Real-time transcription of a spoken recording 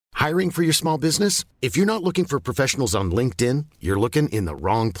Hiring for your small business? If you're not looking for professionals on LinkedIn, you're looking in the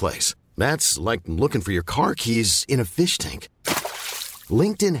wrong place. That's like looking for your car keys in a fish tank.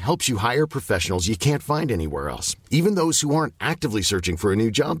 LinkedIn helps you hire professionals you can't find anywhere else, even those who aren't actively searching for a new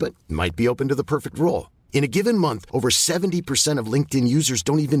job but might be open to the perfect role. In a given month, over 70% of LinkedIn users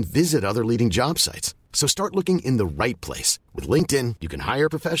don't even visit other leading job sites. So start looking in the right place. With LinkedIn, you can hire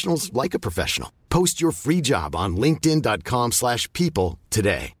professionals like a professional. Post your free job on linkedin.com/people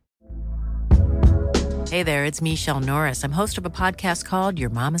today. Hey there, it's Michelle Norris. I'm host of a podcast called Your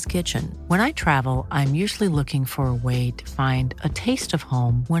Mama's Kitchen. When I travel, I'm usually looking for a way to find a taste of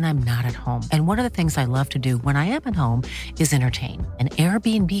home when I'm not at home. And one of the things I love to do when I am at home is entertain. And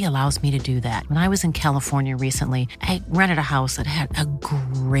Airbnb allows me to do that. When I was in California recently, I rented a house that had a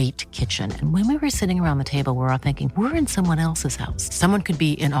great kitchen. And when we were sitting around the table, we're all thinking, we're in someone else's house. Someone could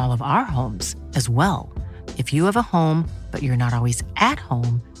be in all of our homes as well. If you have a home, but you're not always at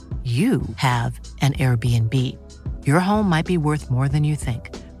home, you have an Airbnb. Your home might be worth more than you think.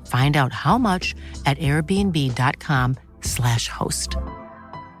 Find out how much at airbnb.com/host. Down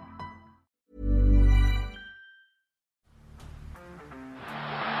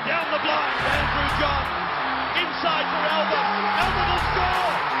the blind, Andrew John. Inside for Albert. Albert will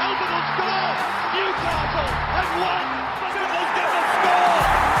score. Albert will score. Newcastle have won. Fiddler's going to score.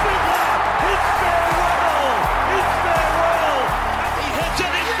 Fiddler, it's farewell. It's farewell. And he hits it.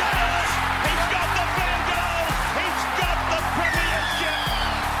 He's got it. He's got the field goal. He's got the premiership.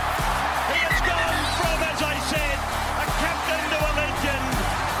 He has gone from, as I said, a captain to a legend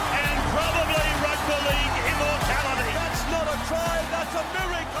and probably rugby league immortality. That's not a try. That's a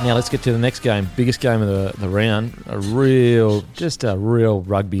miracle. Now let's get to the next game, biggest game of the round. A real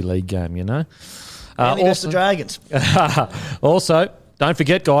rugby league game, you know. Also the Dragons. Also, don't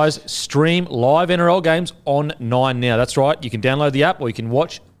forget, guys, stream live NRL games on 9 Now. That's right. You can download the app or you can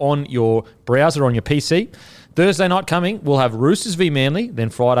watch on your browser on your PC. Thursday night coming, we'll have Roosters v Manly.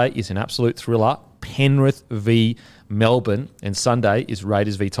 Then Friday is an absolute thriller, Penrith v Melbourne. And Sunday is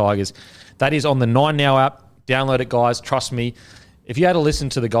Raiders v Tigers. That is on the 9 Now app. Download it, guys. Trust me. If you had to listen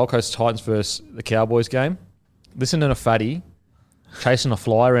to the Gold Coast Titans versus the Cowboys game, listen to a fatty chasing a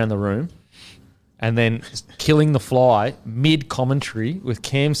fly around the room and then killing the fly mid-commentary with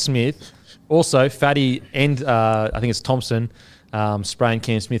Cam Smith. Also, Fatty and I think it's Thompson spraying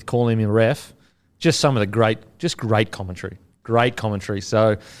Cam Smith, calling him a ref. Just some of the great commentary. Great commentary.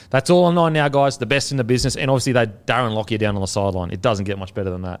 So that's all on 9 Now, guys. The best in the business. And obviously, they Darren Lockyer down on the sideline. It doesn't get much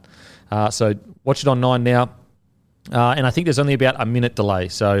better than that. So watch it on 9 Now. And I think there's only about a minute delay.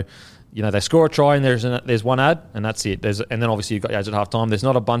 So, you know, they score a try and there's one ad and that's it. And then obviously you've got ads at halftime. There's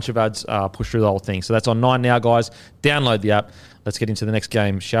not a bunch of ads pushed through the whole thing. So that's on 9 Now, guys. Download the app. Let's get into the next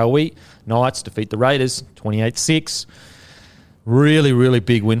game, shall we? Knights defeat the Raiders 28-6. Really, really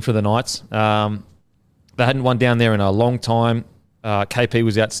big win for the Knights. They hadn't won down there in a long time. KP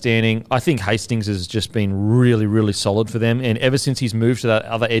was outstanding. I think Hastings has just been really, really solid for them. And ever since he's moved to that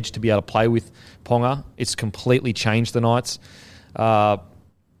other edge to be able to play with Ponga, it's completely changed the Knights. I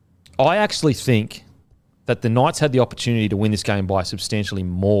actually think that the Knights had the opportunity to win this game by substantially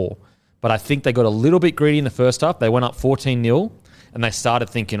more. But I think they got a little bit greedy in the first half. They went up 14-0 and they started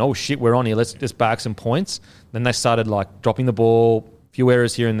thinking, oh, shit, we're on here. Let's just bag some points. Then they started like dropping the ball, a few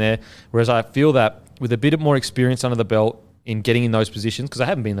errors here and there. Whereas I feel that with a bit more experience under the belt in getting in those positions, because I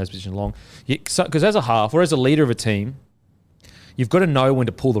haven't been in those positions long, because as a half or as a leader of a team, you've got to know when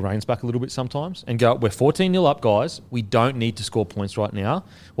to pull the reins back a little bit sometimes and go, we're 14-0 up, guys. We don't need to score points right now.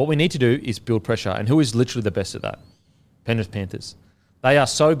 What we need to do is build pressure. And who is literally the best at that? Penrith Panthers. They are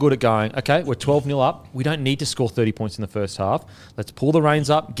so good at going, okay, we're 12-0 up. We don't need to score 30 points in the first half. Let's pull the reins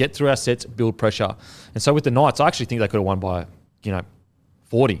up, get through our sets, build pressure. And so with the Knights, I actually think they could have won by,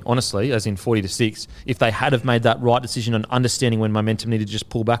 40, honestly, as in 40-6, if they had have made that right decision and understanding when momentum needed to just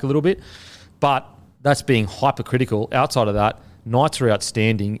pull back a little bit. But that's being hypercritical. Outside of that, Knights are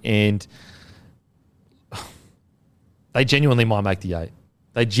outstanding and they genuinely might make the 8.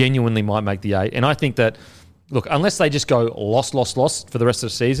 And I think that, look, unless they just go loss for the rest of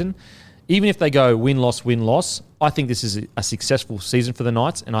the season, even if they go win-loss, I think this is a successful season for the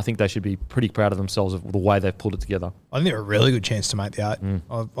Knights, and I think they should be pretty proud of themselves of the way they've pulled it together. I think they're a really good chance to make the 8.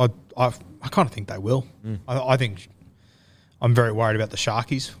 I kind of think they will. I think I'm very worried about the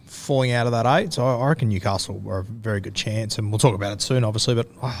Sharkies falling out of that 8, so I reckon Newcastle are a very good chance, and we'll talk about it soon, obviously, but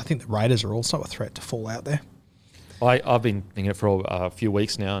I think the Raiders are also a threat to fall out there. I've been thinking it for a few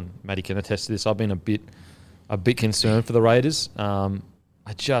weeks now, and Matty can attest to this. I've been a bit concerned for the Raiders.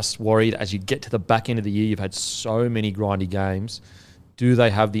 I just worried as you get to the back end of the year, you've had so many grindy games. Do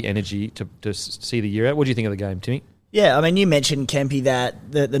they have the energy to see the year out? What do you think of the game, Timmy? Yeah, I mean, you mentioned, Kempy,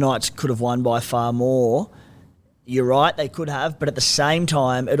 that the Knights could have won by far more. You're right, they could have, but at the same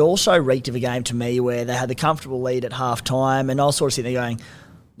time, it also reeked of a game to me where they had the comfortable lead at half-time, and I was sort of sitting there going,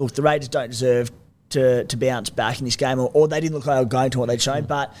 look, the Raiders don't deserve to bounce back in this game, or they didn't look like they were going to what they'd shown,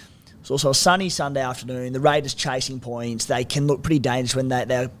 but it's also a sunny Sunday afternoon, the Raiders chasing points, they can look pretty dangerous when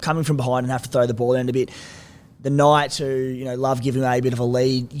they're coming from behind and have to throw the ball down a bit. The Knights, who love giving away a bit of a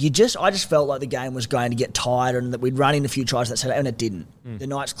lead, I just felt like the game was going to get tighter and that we'd run in a few tries that Saturday, and it didn't. The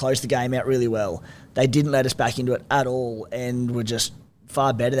Knights closed the game out really well. They didn't let us back into it at all, and were just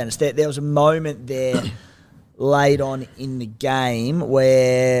far better than us. There was a moment there late on in the game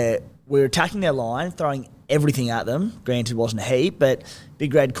where we were attacking their line, throwing everything at them. Granted, it wasn't a heap, but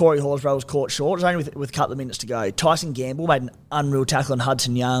Big Red Corey Horsburgh was caught short. It was only with a couple of minutes to go. Tyson Gamble made an unreal tackle on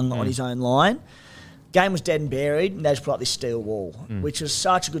Hudson Young on his own line. Game was dead and buried, and they just put up this steel wall, which was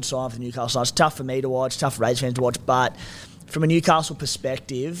such a good sign for the Newcastle Knights. It's tough for me to watch, tough for Raiders fans to watch, but from a Newcastle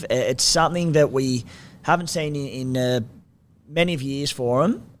perspective, it's something that we haven't seen in many of years for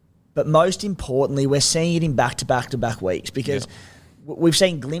them, but most importantly, we're seeing it in back-to-back-to-back weeks because we've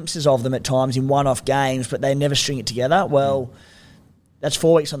seen glimpses of them at times in one-off games, but they never string it together. Well, that's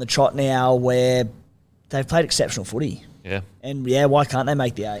 4 weeks on the trot now where they've played exceptional footy. Yeah. And, why can't they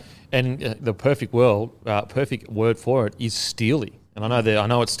make the 8? And the perfect word for it is steely. And I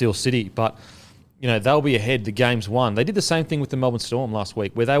know it's Steel City, but they'll be ahead. The game's won. They did the same thing with the Melbourne Storm last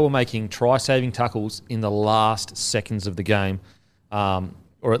week, where they were making try-saving tackles in the last seconds of the game,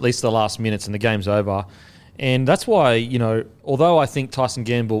 or at least the last minutes, and the game's over. And that's why, although I think Tyson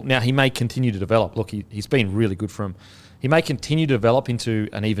Gamble, now he may continue to develop. Look, he's been really good for him. He may continue to develop into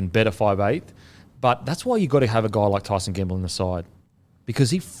an even better 5'8", but that's why you got to have a guy like Tyson Gamble in the side.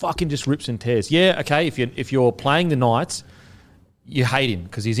 Because he fucking just rips and tears. Yeah, okay, if you're playing the Knights, you hate him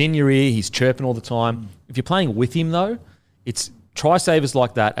because he's in your ear, he's chirping all the time. If you're playing with him, though, it's try-savers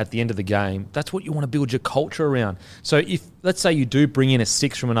like that at the end of the game. That's what you want to build your culture around. So if, let's say you do bring in a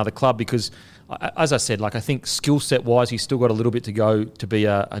 6 from another club because, as I said, I think skill set-wise, he's still got a little bit to go to be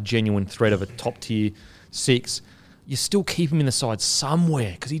a genuine threat of a top-tier 6. You still keep him in the side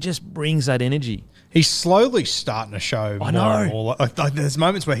somewhere because he just brings that energy. He's slowly starting to show more and more. Like, there's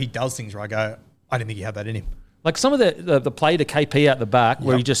moments where he does things where I go, I didn't think he had that in him. Like some of the play to KP out the back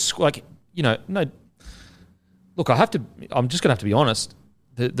where he just, no. Look, I'm just going to have to be honest.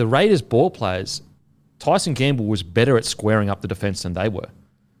 The Raiders ball players, Tyson Gamble was better at squaring up the defence than they were.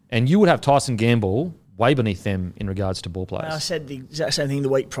 And you would have Tyson Gamble way beneath them in regards to ball players. Well, I said the exact same thing the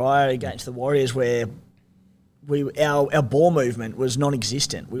week prior against the Warriors where our ball movement was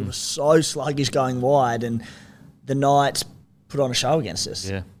non-existent. We were so sluggish going wide, and the Knights put on a show against us.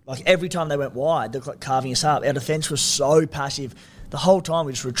 Yeah. Like every time they went wide, they were like carving us up. Our defence was so passive. The whole time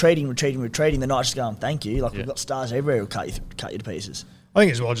we were just retreating. The Knights just going, thank you. Like we've got stars everywhere who'll cut you to pieces. I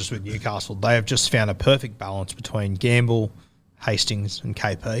think as well, just with Newcastle, they have just found a perfect balance between Gamble, Hastings and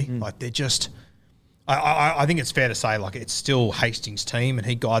KP. Like they're just... I think it's fair to say like it's still Hastings' team and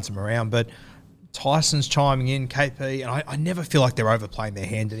he guides them around, but Tyson's chiming in, KP, and I never feel like they're overplaying their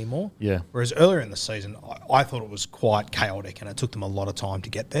hand anymore. Yeah. Whereas earlier in the season, I thought it was quite chaotic and it took them a lot of time to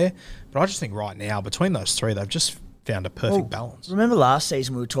get there. But I just think right now, between those three, they've just found a perfect balance. Remember last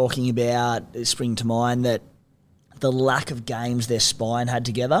season we were talking about, it spring to mind, that the lack of games their spine had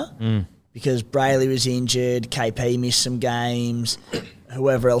together because Brayley was injured, KP missed some games,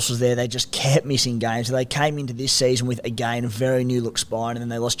 whoever else was there, they just kept missing games. So they came into this season with, again, a very new-look spine, and then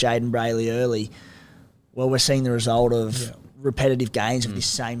they lost Jaden Brayley early. Well, we're seeing the result of repetitive games of this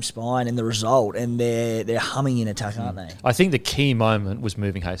same spine and the result, and they're humming in attack, aren't they? I think the key moment was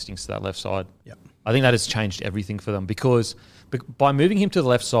moving Hastings to that left side. Yep. I think that has changed everything for them because by moving him to the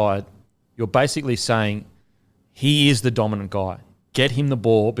left side, you're basically saying he is the dominant guy. Get him the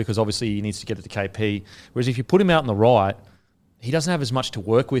ball because obviously he needs to get it to KP. Whereas if you put him out on the right, he doesn't have as much to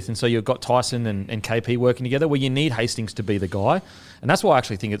work with, and so you've got Tyson and KP working together where you need Hastings to be the guy. And that's why I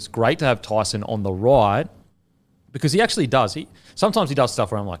actually think it's great to have Tyson on the right because he actually does. Sometimes he does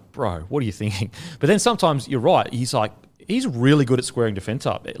stuff where I'm like, bro, what are you thinking? But then sometimes you're right. He's really good at squaring defence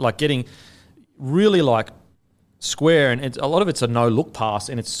up, like getting really like square, and a lot of it's a no-look pass,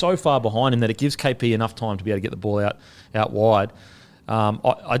 and it's so far behind him that it gives KP enough time to be able to get the ball out wide.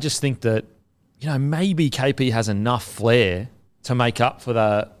 I just think that, maybe KP has enough flair to make up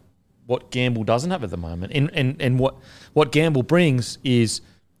for what Gamble doesn't have at the moment. And what Gamble brings is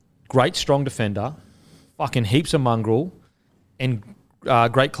great strong defender, fucking heaps of mongrel, and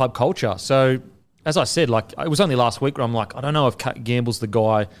great club culture. So, as I said, like it was only last week where I'm like, I don't know if Gamble's the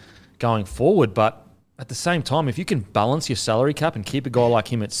guy going forward, but at the same time, if you can balance your salary cap and keep a guy like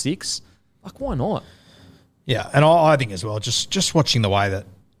him at 6, like why not? Yeah, and I think as well, just watching the way that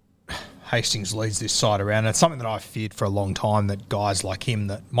Hastings leads this side around, it's something that I've feared for a long time, that guys like him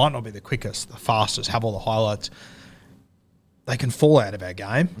that might not be the quickest, the fastest, have all the highlights, they can fall out of our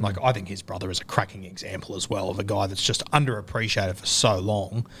game. Like, I think his brother is a cracking example as well of a guy that's just underappreciated for so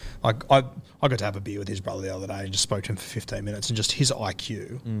long. Like, I got to have a beer with his brother the other day and just spoke to him for 15 minutes, and just his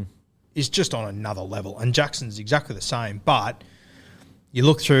IQ is just on another level. And Jackson's exactly the same, but you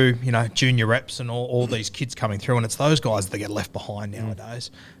look through, junior reps and all these kids coming through, and it's those guys that get left behind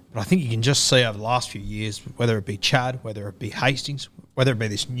nowadays. But I think you can just see over the last few years, whether it be Chad, whether it be Hastings, whether it be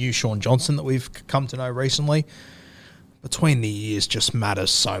this new Sean Johnson that we've come to know recently, between the years just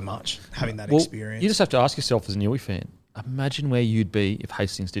matters so much, having that experience. You just have to ask yourself as a Newey fan, imagine where you'd be if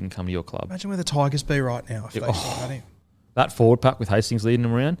Hastings didn't come to your club. Imagine where the Tigers be right now if they still had him. That forward pack with Hastings leading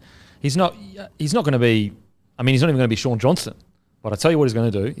him around, he's not going to be, he's not even going to be Sean Johnson. But I tell you what he's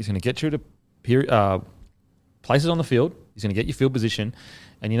going to do. He's going to get you to places on the field. He's going to get your field position.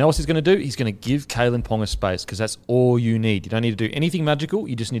 And you know what he's going to do? He's going to give Kalen Ponga space, because that's all you need. You don't need to do anything magical.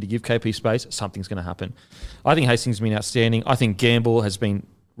 You just need to give KP space. Something's going to happen. I think Hastings has been outstanding. I think Gamble has been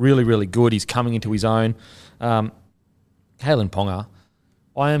really, really good. He's coming into his own. Kalen Ponga,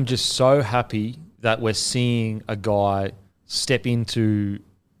 I am just so happy that we're seeing a guy step into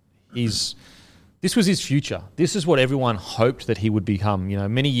his... This was his future. This is what everyone hoped that he would become.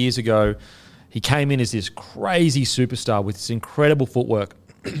 Many years ago, he came in as this crazy superstar with this incredible footwork.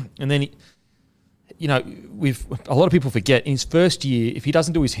 And then, a lot of people forget, in his first year, if he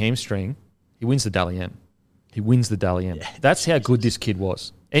doesn't do his hamstring, he wins the Dally M. Yeah, that's how good this kid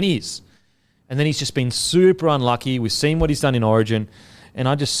was. And he is. And then he's just been super unlucky. We've seen what he's done in Origin. And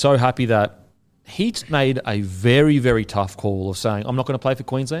I'm just so happy that he's made a very, very tough call of saying, I'm not going to play for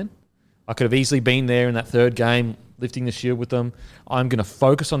Queensland. I could have easily been there in that third game, lifting the shield with them. I'm going to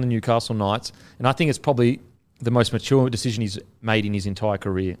focus on the Newcastle Knights. And I think it's probably the most mature decision he's made in his entire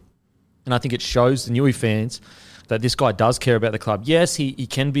career. And I think it shows the Newey fans that this guy does care about the club. Yes, he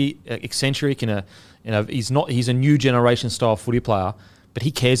can be eccentric he's a new generation style footy player, but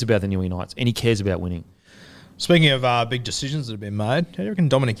he cares about the Newey Knights and he cares about winning. Speaking of big decisions that have been made, how do you reckon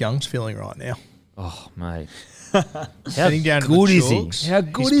Dominic Young's feeling right now? Oh, mate. How good is he? How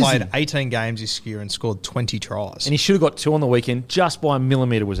good He's is played he? 18 games this year and scored 20 tries. And he should have got 2 on the weekend, just by a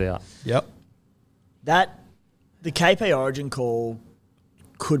millimetre was out. Yep. The KP Origin call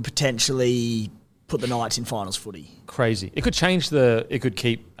could potentially put the Knights in finals footy. Crazy. It could change it could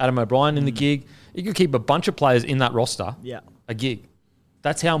keep Adam O'Brien in the gig. It could keep a bunch of players in that roster. Yeah. A gig.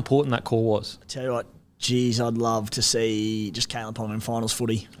 That's how important that call was. I tell you what, geez, I'd love to see just Kalen Ponga in finals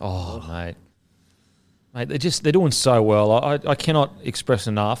footy. Oh, mate. Mate, they're doing so well. I cannot express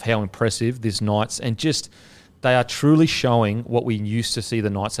enough how impressive this Knights, and just they are truly showing what we used to see the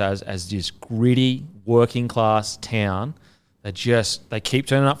Knights as this gritty, working class town. They keep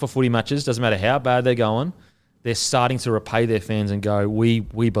turning up for footy matches. Doesn't matter how bad they're going. They're starting to repay their fans and go, we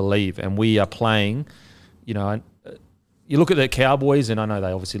believe, and we are playing. And you look at the Cowboys, and I know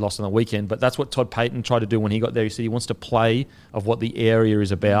they obviously lost on the weekend, but that's what Todd Payton tried to do when he got there. He said he wants to play of what the area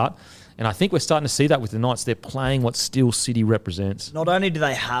is about. And I think we're starting to see that with the Knights. They're playing what Steel City represents. Not only do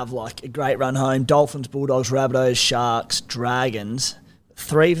they have a great run home, Dolphins, Bulldogs, Rabbitohs, Sharks, Dragons,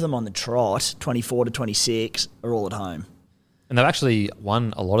 3 of them on the trot, 24 to 26, are all at home. And they've actually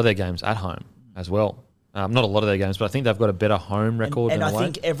won a lot of their games at home as well. Not a lot of their games, but I think they've got a better home record. And I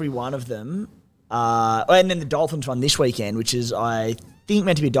think every one of them, and then the Dolphins won this weekend, which is, I think,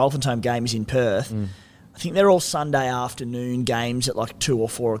 meant to be a Dolphins home game, is in Perth. I think they're all Sunday afternoon games at 2 or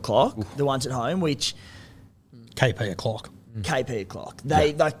 4 o'clock. Oof. The ones at home, which KP o'clock. KP o'clock.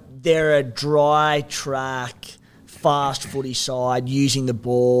 They're a dry track, fast footy side, using the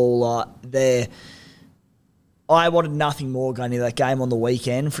ball. I wanted nothing more going into that game on the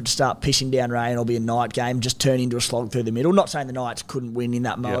weekend for it to start pissing down rain or be a night game, just turn into a slog through the middle. Not saying the Knights couldn't win in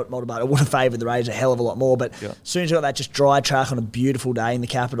that model, but it would have favoured the Raiders a hell of a lot more. But as soon as you got that just dry track on a beautiful day in the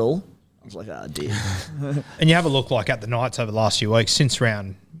capital, I was like, oh, dear. And you have a look at the Knights over the last few weeks, since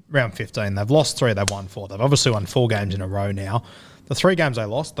round 15, they've lost 3, they've won 4. They've obviously won 4 games in a row now. The 3 games they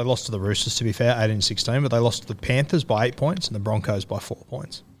lost to the Roosters, to be fair, 18-16, but they lost to the Panthers by 8 points and the Broncos by 4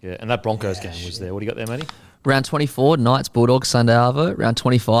 points. Yeah, and that Broncos game was there. What do you got there, Matty? Round 24, Knights, Bulldogs, Sunday Arvo. Round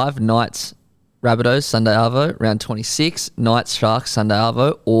 25, Knights, Rabbitohs, Sunday Arvo. Round 26, Knights, Sharks, Sunday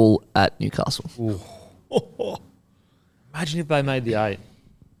Arvo, all at Newcastle. Imagine if they made the 8.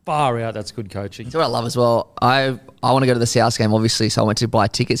 Far out, that's good coaching. That's what I love as well. I want to go to the South game, obviously, so I went to buy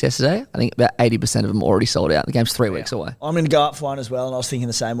tickets yesterday. I think about 80% of them already sold out. The game's 3 weeks away. I'm going to go up for one as well, and I was thinking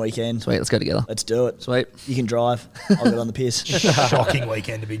the same weekend. Sweet, let's go together. Let's do it. Sweet. You can drive. I'll get on the piss. Shocking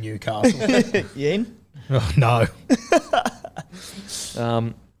weekend to be Newcastle. You in? Oh, no.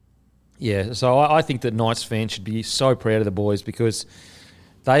 Yeah, so I think that Knights fans should be so proud of the boys because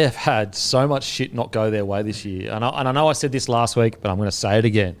they have had so much shit not go their way this year. And I know I said this last week, but I'm going to say it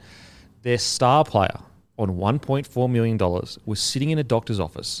again. Their star player on $1.4 million was sitting in a doctor's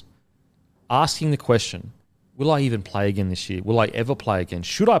office asking the question, will I even play again this year? Will I ever play again?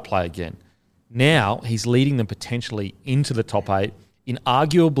 Should I play again? Now he's leading them potentially into the top 8 in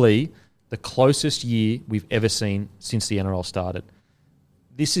arguably the closest year we've ever seen since the NRL started.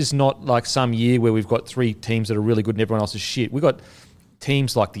 This is not like some year where we've got 3 teams that are really good and everyone else is shit. We've got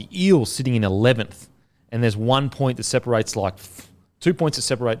teams like the Eels sitting in 11th and there's 1 point that separates 2 points that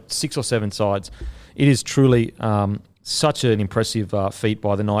separate 6 or 7 sides. It is truly such an impressive feat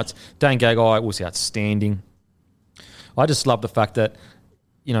by the Knights. Dane Gagai was outstanding. I just love the fact that,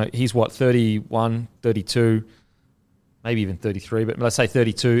 he's 31, 32, maybe even 33, but let's say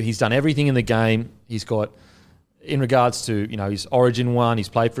 32. He's done everything in the game. He's got, in regards to, his origin one, he's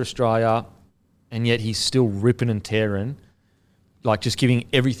played for Australia, and yet he's still ripping and tearing, just giving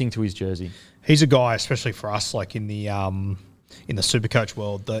everything to his jersey. He's a guy, especially for us, in the Supercoach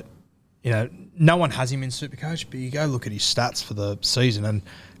world, that no one has him in Supercoach, but you go look at his stats for the season, and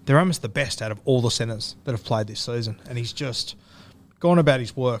they're almost the best out of all the centres that have played this season, and he's just gone about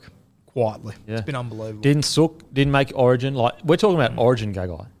his work quietly. Yeah. It's been unbelievable. Didn't make Origin. We're talking about Origin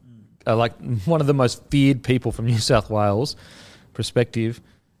Gagai, one of the most feared people from New South Wales perspective,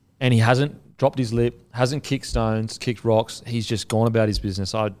 and he hasn't dropped his lip, hasn't kicked stones, kicked rocks. He's just gone about his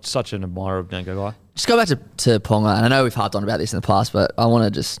business. I'm such an admirer of Dane Gagai. Just go back to Ponga, and I know we've harped on about this in the past, but I want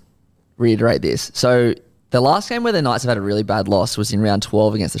to just reiterate this. So the last game where the Knights have had a really bad loss was in round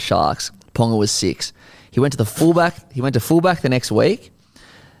 12 against the Sharks. Ponga was 6. He went to the fullback. He went to fullback the next week.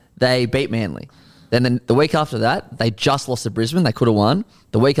 They beat Manly. Then the week after that, they just lost to Brisbane. They could have won.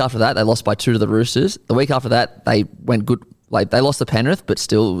 The week after that, they lost by 2 to the Roosters. The week after that, they went good. They lost to Penrith, but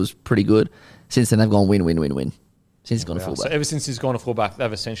still it was pretty good. Since then, they've gone win, win, win, win. Since he's gone to fullback. So ever since he's gone to fullback,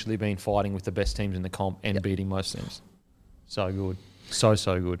 they've essentially been fighting with the best teams in the comp and beating most teams. So good. So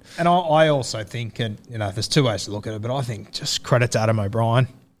good. And I also think, and there's 2 ways to look at it, but I think just credit to Adam O'Brien.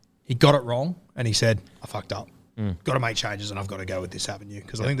 He got it wrong, and he said, I fucked up. Got to make changes, and I've got to go with this avenue.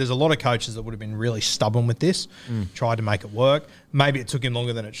 Because I think there's a lot of coaches that would have been really stubborn with this, tried to make it work. Maybe it took him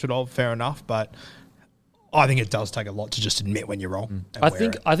longer than it should have, fair enough, but I think it does take a lot to just admit when you're wrong. I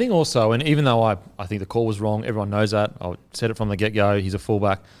think also, and even though I think the call was wrong, everyone knows that. I said it from the get-go, he's a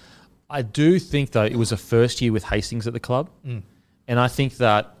fullback. I do think, though, it was a first year with Hastings at the club. And I think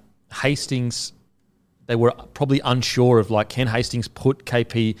that Hastings, they were probably unsure of, can Hastings put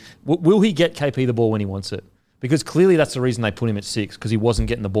KP... Will he get KP the ball when he wants it? Because clearly that's the reason they put him at 6, because he wasn't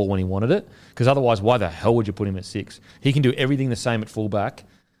getting the ball when he wanted it. Because otherwise, why the hell would you put him at 6? He can do everything the same at fullback.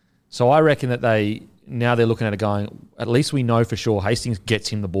 So I reckon that now they're looking at it going, at least we know for sure Hastings gets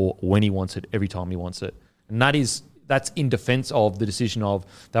him the ball when he wants it, every time he wants it. And that's in defence of the decision of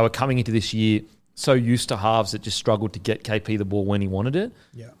they were coming into this year so used to halves that just struggled to get KP the ball when he wanted it.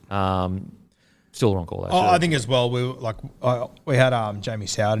 Yeah. Still the wrong call. I think as well, we had Jamie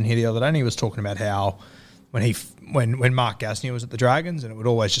Sowden here the other day, and he was talking about how when Mark Gasnier was at the Dragons, and it would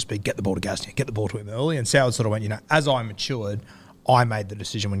always just be get the ball to Gasnier, get the ball to him early, and Soward sort of went, as I matured, I made the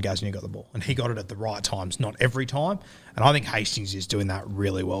decision when Gasnier got the ball, and he got it at the right times, not every time. And I think Hastings is doing that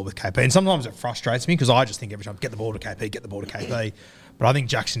really well with KP. And sometimes it frustrates me because I just think every time, get the ball to KP, get the ball to KP. But I think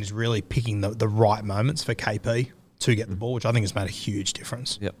Jackson is really picking the right moments for KP to get the ball, which I think has made a huge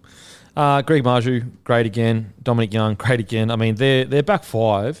difference. Yep. Greg Marju, great again. Dominic Young, great again. I mean, their back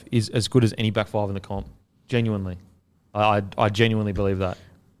 5 is as good as any back 5 in the comp. Genuinely. I genuinely believe that.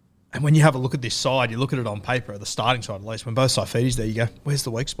 And when you have a look at this side, you look at it on paper, the starting side at least, when both Saifiti's there, you go, where's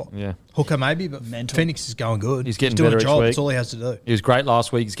the weak spot? Yeah. Hooker maybe, but Phoenix is going good. He's getting doing better a job. each week. That's all he has to do. He was great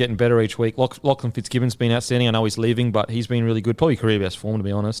last week. He's getting better each week. Lachlan Fitzgibbon's been outstanding. I know he's leaving, but he's been really good. Probably career best form, to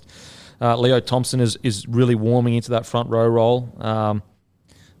be honest. Leo Thompson is really warming into that front row role.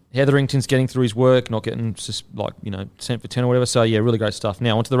 Hetherington's getting through his work, not getting just sent for 10 or whatever. So, yeah, really great stuff.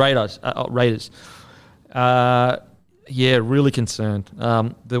 Now, onto the Raiders. Yeah, really concerned.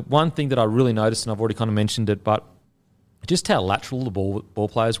 The one thing that I really noticed, and I've already kind of mentioned it, but just how lateral the ball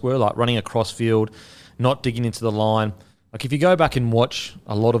players were, running across field, not digging into the line. If you go back and watch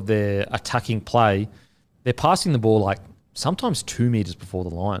a lot of their attacking play, they're passing the ball sometimes 2 meters before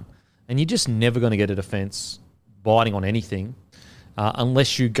the line. And you're just never going to get a defence biting on anything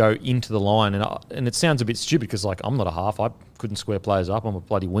unless you go into the line. And it sounds a bit stupid because I'm not a half. I couldn't square players up. I'm a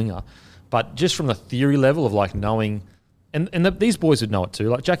bloody winger. But just from the theory level of knowing, and these boys would know it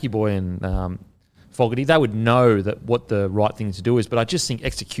too, Jackie Boy and Fogarty, they would know that what the right thing to do is. But I just think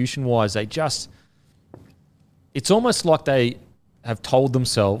execution-wise, they just it's almost like they have told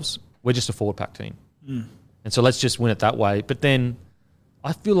themselves, we're just a forward pack team. And so let's just win it that way. But then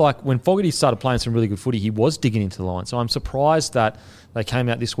I feel like when Fogarty started playing some really good footy, he was digging into the line. So I'm surprised that they came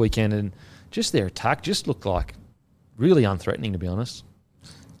out this weekend and just their attack just looked like really unthreatening, to be honest.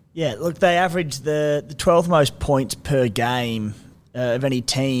 Yeah, look, they averaged the 12th most points per game of any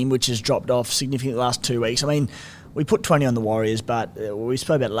team, which has dropped off significantly the last 2 weeks. I mean, we put 20 on the Warriors, but we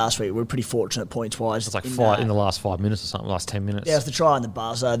spoke about it last week. We were pretty fortunate points-wise. It's like in the last 5 minutes or something, last 10 minutes. There was the try on the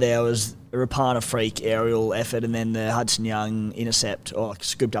buzzer. There was a Rapana freak aerial effort, and then the Hudson Young intercept, or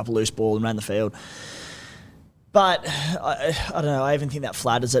scooped up a loose ball and ran the field. But I don't know. I even think that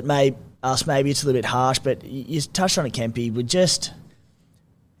flatters it. Maybe it's a little bit harsh, but you touched on it, Kempy. We're just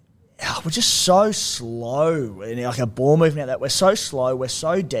so slow. And like a ball movement out that we're so slow. We're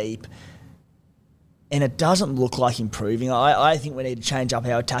so deep. And it doesn't look like improving. I think we need to change up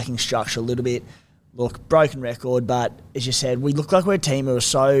our attacking structure a little bit. Look, broken record, but as you said, we look like we're a team who are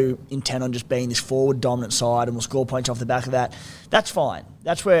so intent on just being this forward dominant side and we'll score points off the back of that. That's fine.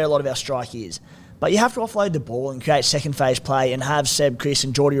 That's where a lot of our strike is. But you have to offload the ball and create second phase play and have Seb, Chris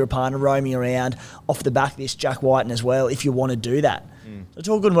and Geordie Rapana roaming around off the back of this Jack Whiten as well if you want to do that. So it's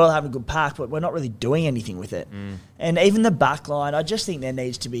all good and well having a good pack, but we're not really doing anything with it. And even the back line, I just think there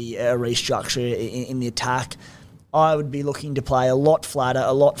needs to be a restructure in the attack. I would be looking to play a lot flatter,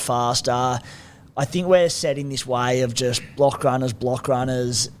 a lot faster. I think we're set in this way of just block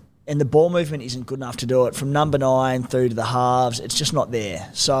runners, and the ball movement isn't good enough to do it. From number 9 through to the halves, it's just not there.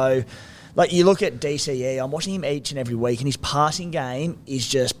 So, like, you look at DCE, I'm watching him each and every week, and his passing game is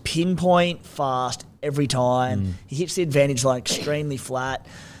just pinpoint fast every time. He hits the advantage line extremely flat.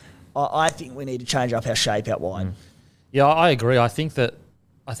 I think we need to change up our shape out wide. Yeah, I agree. I think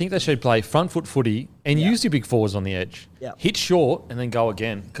they should play front foot footy and use your big forwards on the edge. Hit short and then go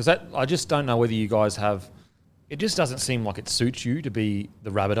again. Because I just don't know whether you guys have... It just doesn't seem like it suits you to be the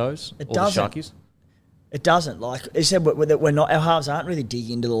Rabbitohs or the Sharkies. It doesn't. Like I said, we're not. Our halves aren't really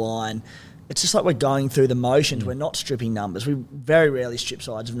digging into the line. It's just like we're going through the motions. We're not stripping numbers. We very rarely strip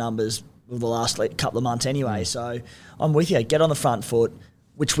sides of numbers over the last couple of months anyway. So I'm with you. Get on the front foot,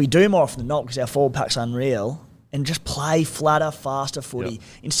 which we do more often than not because our forward pack's unreal, and just play flatter, faster footy.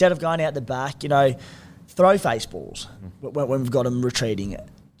 Instead of going out the back, throw face balls when we've got them retreating.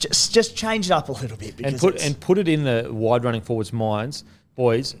 Just change it up a little bit. Because and put it in the wide running forwards' minds.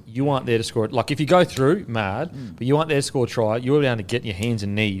 Boys, you aren't there to score it. Like, if you go through, mad, but you aren't there to score a try, you're down to get your hands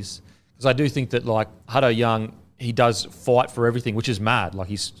and knees. Because I do think that, like, Hutto Young, he does fight for everything, which is mad. Like,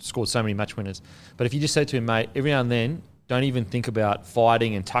 he's scored so many match winners. But if you just say to him, mate, every now and then, don't even think about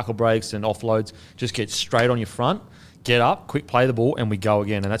fighting and tackle breaks and offloads. Just get straight on your front, get up, quick play the ball, and we go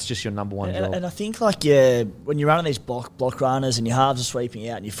again. And that's just your number one job. And I think, like, when you're running these block runners and your halves are sweeping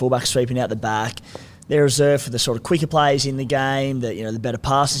out and your fullbacks sweeping out the back, they're reserved for the sort of quicker players in the game, the better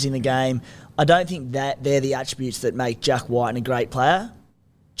passes in the game. I don't think that they're the attributes that make Jack Whiten a great player.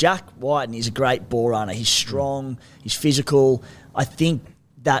 Jack Whiten is a great ball runner. He's strong, he's physical. I think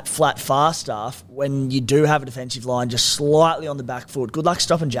that flat, fast stuff, when you do have a defensive line just slightly on the back foot, good luck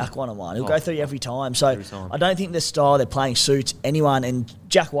stopping Jack one-on-one. He'll go through you every time. So I don't think the style they're playing suits anyone, and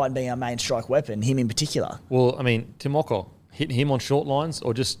Jack Whiten being our main strike weapon, him in particular. Well, I mean, Timoko, hit him on short lines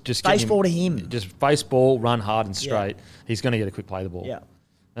or just face ball to him. Just face ball, run hard and straight. Yeah. He's going to get a quick play the ball. Yeah.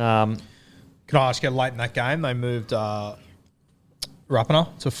 Can I ask you, late in that game, they moved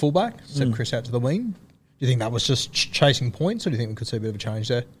Rapana to fullback, sent Chris out to the wing. Do you think that was just chasing points, or do you think we could see a bit of a change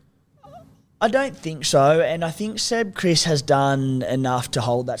there? I don't think so, and I think Seb Chris has done enough to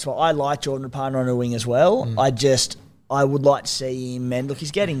hold that spot. I like Jordan Rapana on a wing as well. I would like to see him, and look,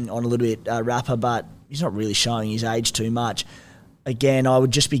 he's getting on a little bit rapper, but he's not really showing his age too much. Again, I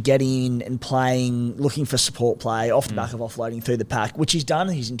would just be getting in and playing, looking for support play off the back of offloading through the pack, which he's done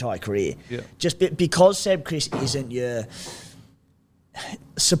his entire career. Yeah. Just because Seb Chris isn't your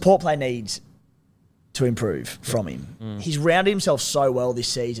support play needs to improve from him. He's rounded himself so well this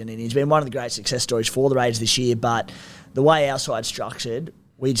season, and he's been one of the great success stories for the Raiders this year, but the way our side's structured,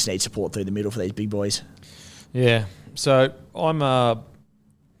 we just need support through the middle for these big boys. Yeah, so I'm a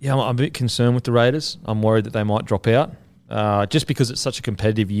bit concerned with the Raiders. I'm worried that they might drop out just because it's such a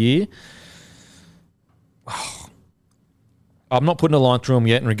competitive year. I'm not putting a line through them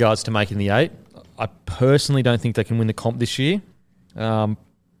yet in regards to making the 8. I personally don't think they can win the comp this year.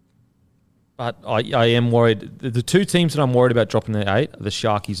 But I am worried. The two teams that I'm worried about dropping the 8 are the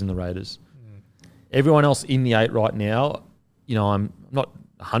Sharkies and the Raiders. Everyone else in the 8 right now, I'm not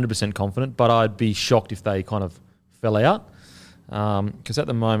 100% confident, but I'd be shocked if they kind of fell out. Because at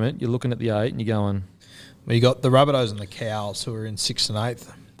the moment, you're looking at the 8 and you're going... Well, you got the Rabbitohs and the Cows who are in 6th and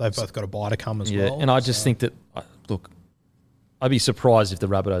 8th. They've both got a bye to come as well. And I just think that, look, I'd be surprised if the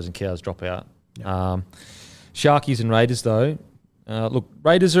Rabbitohs and Cows drop out. Yeah. Sharkies and Raiders, though, look,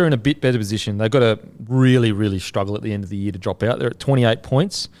 Raiders are in a bit better position. They've got to really, really struggle at the end of the year to drop out. They're at 28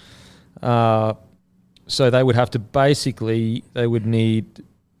 points. So they would have to basically, they would need...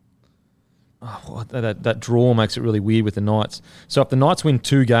 that draw makes it really weird with the Knights. So if the Knights win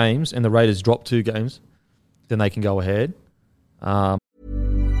 2 games and the Raiders drop 2 games, then they can go ahead.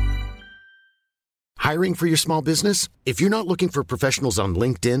 Hiring for your small business? If you're not looking for professionals on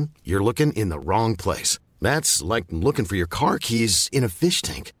LinkedIn, you're looking in the wrong place. That's like looking for your car keys in a fish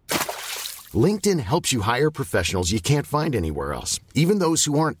tank. LinkedIn helps you hire professionals you can't find anywhere else, even those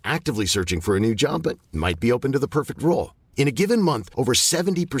who aren't actively searching for a new job but might be open to the perfect role. In a given month, over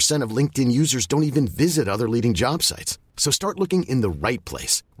 70% of LinkedIn users don't even visit other leading job sites. So start looking in the right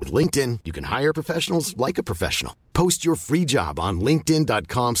place. With LinkedIn, you can hire professionals like a professional. Post your free job on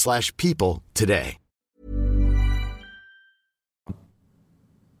linkedin.com/people today.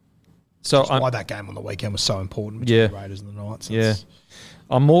 So That's why that game on the weekend was so important between the Raiders and the Knights.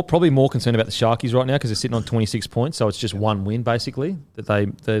 I'm probably more concerned about the Sharkies right now because they're sitting on 26 points, so it's just one win basically that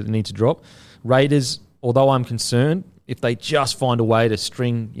they need to drop. Raiders, although I'm concerned, if they just find a way to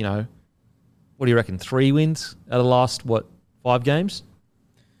string, what do you reckon, 3 wins out of the last, 5 games?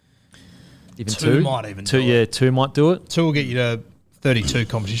 Even 2 might even 2, do yeah, it. 2 might do it. 2 will get you to 32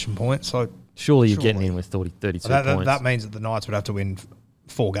 competition points. So Surely you're getting in with 32 points. That means that the Knights would have to win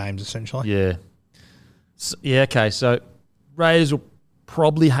 4 games essentially. Yeah. Okay, so Raiders will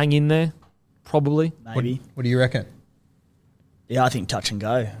probably hang in there. Probably. Maybe. What do you reckon? Yeah, I think touch and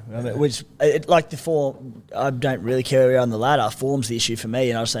go. I mean, like the form, I don't really care where we are on the ladder. Form's the issue for me,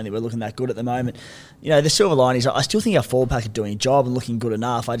 and I just don't think we're looking that good at the moment. The silver lining is I still think our forward pack are doing a job and looking good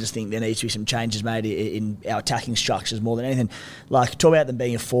enough. I just think there needs to be some changes made in our attacking structures more than anything. Like, talk about them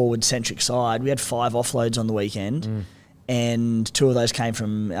being a forward-centric side. We had 5 offloads on the weekend, and 2 of those came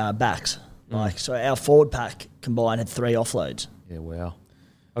from backs. So our forward pack combined had 3 offloads. Yeah, wow.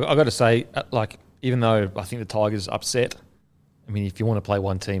 I got to say, even though I think the Tigers upset, I mean, if you want to play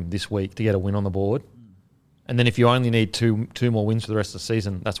one team this week to get a win on the board, and then if you only need two more wins for the rest of the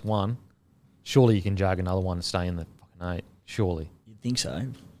season, that's 1. Surely you can jag another one and stay in the fucking 8. Surely. You'd think so.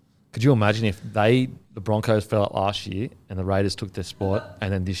 Could you imagine if the Broncos fell out last year and the Raiders took their spot,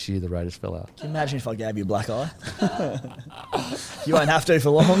 and then this year the Raiders fell out? Can you imagine if I gave you a black eye? You won't have to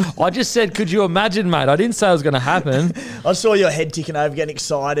for long. I just said, could you imagine, mate? I didn't say it was going to happen. I saw your head ticking over, getting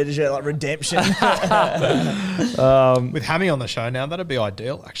excited as you're like redemption. With Hammy on the show now, that'd be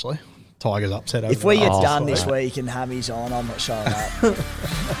ideal, actually. Tigers upset over If we get that. done this week and Hammy's on, I'm not showing up.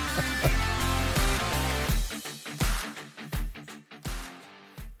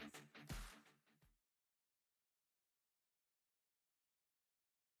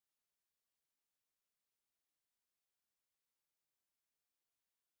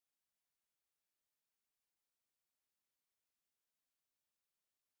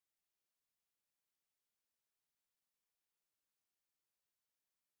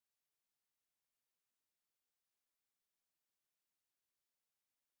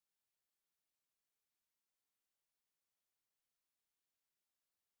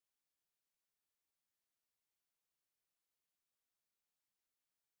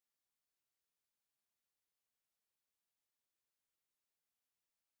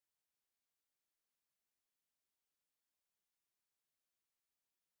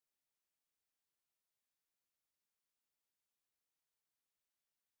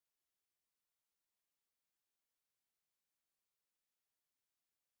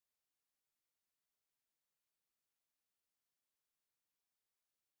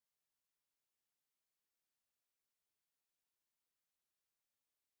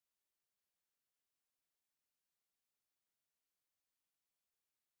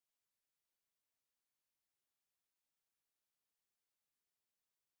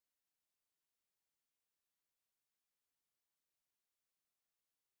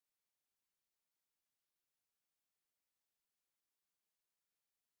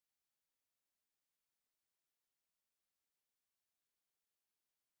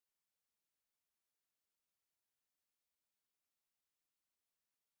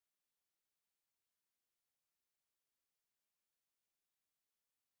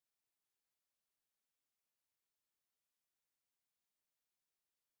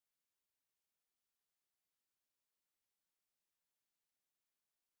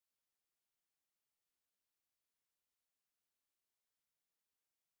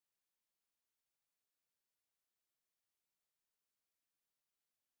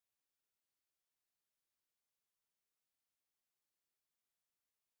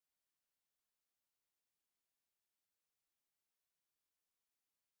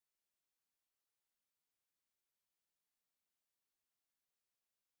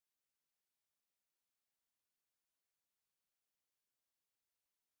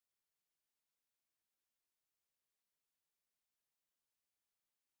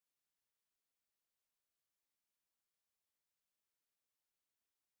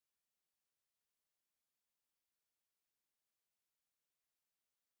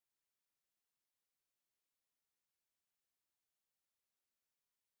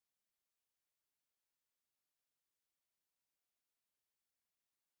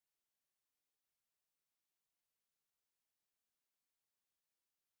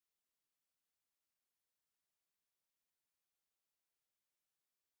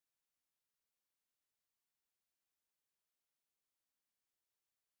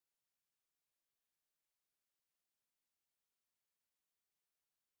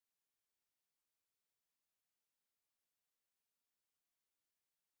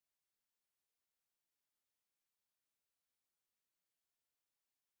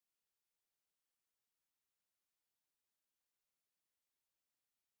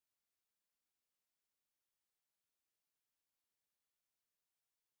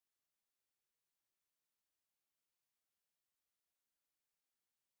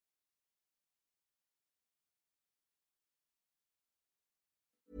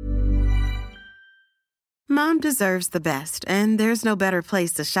 Mom deserves the best, and there's no better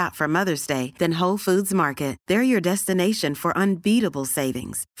place to shop for Mother's Day than Whole Foods Market. They're your destination for unbeatable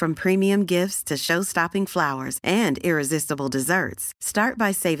savings, from premium gifts to show-stopping flowers and irresistible desserts. Start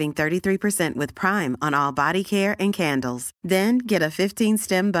by saving 33% with Prime on all body care and candles. Then get a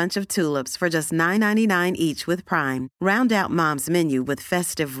 15-stem bunch of tulips for just $9.99 each with Prime. Round out Mom's menu with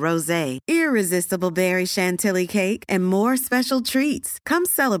festive rosé, irresistible berry chantilly cake, and more special treats. Come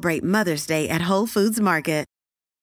celebrate Mother's Day at Whole Foods Market.